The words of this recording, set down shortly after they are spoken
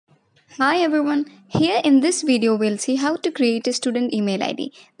Hi everyone. Here in this video we'll see how to create a student email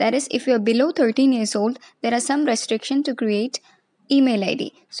ID. That is, if you're below 13 years old, there are some restrictions to create email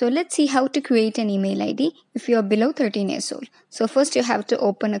ID. So let's see how to create an email ID if you're below 13 years old. So first you have to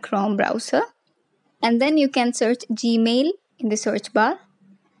open a Chrome browser and then you can search Gmail in the search bar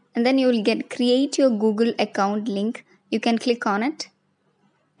and then you will get create your Google account link. You can click on it.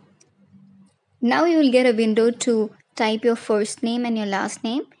 Now you will get a window to type your first name and your last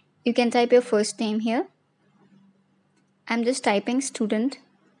name. You can type your first name here. I'm just typing student,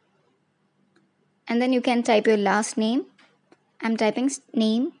 and then you can type your last name. I'm typing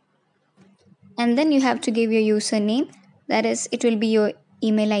name, and then you have to give your username. That is, it will be your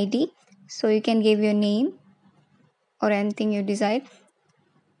email ID. So you can give your name or anything you decide.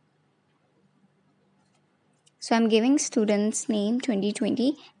 So I'm giving student's name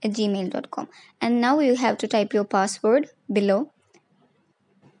 2020 at gmail.com. And now you have to type your password below.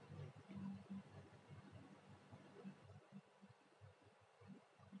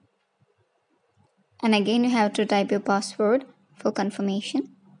 And again, you have to type your password for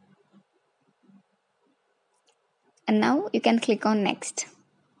confirmation. And now you can click on next.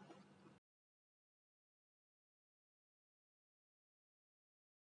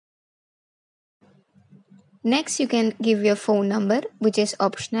 Next, you can give your phone number, which is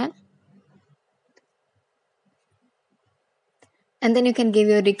optional. And then you can give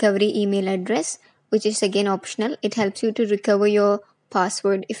your recovery email address, which is again optional. It helps you to recover your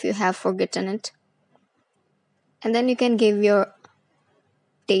password if you have forgotten it. And then you can give your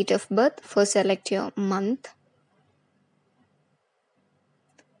date of birth. First, select your month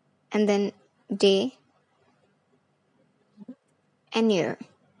and then day and year.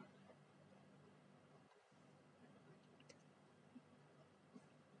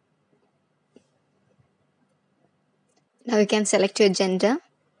 Now you can select your gender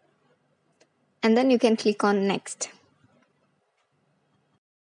and then you can click on next.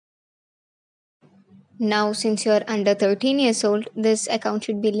 Now, since you're under 13 years old, this account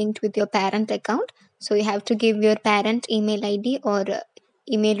should be linked with your parent account. So you have to give your parent email ID or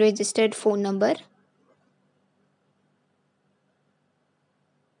email registered phone number.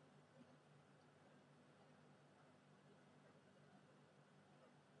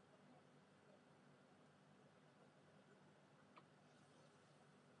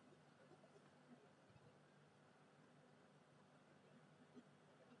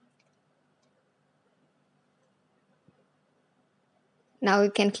 Now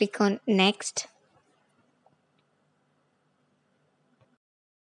you can click on next.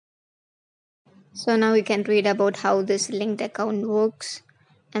 So now you can read about how this linked account works,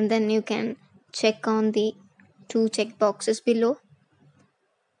 and then you can check on the two check boxes below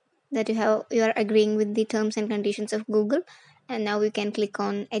that you are agreeing with the terms and conditions of Google, and now you can click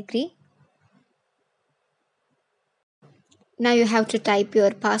on agree. Now you have to type your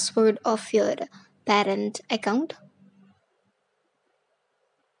password of your parent account.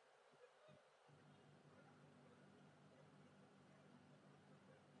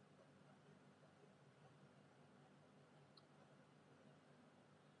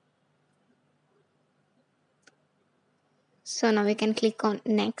 So now we can click on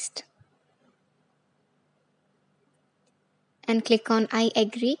next and click on I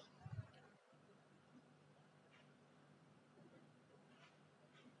agree.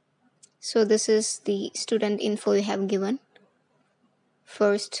 So this is the student info you have given.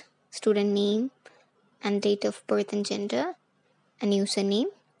 First, student name and date of birth and gender and username.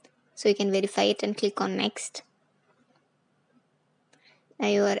 So you can verify it and click on next. Now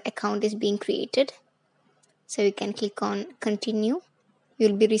your account is being created. So you can click on continue.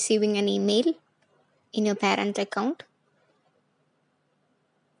 You'll be receiving an email in your parent account.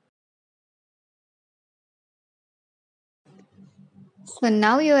 So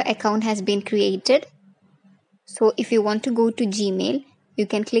now your account has been created. So if you want to go to Gmail, you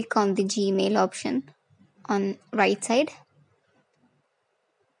can click on the Gmail option on right side.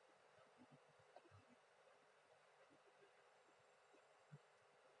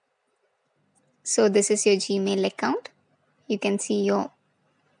 So this is your Gmail account. You can see your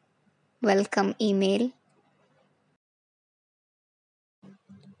welcome email.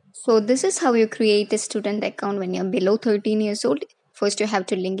 So this is how you create a student account when you're below 13 years old. First you have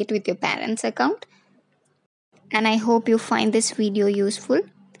to link it with your parents' account. And I hope you find this video useful.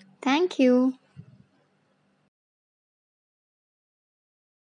 Thank you.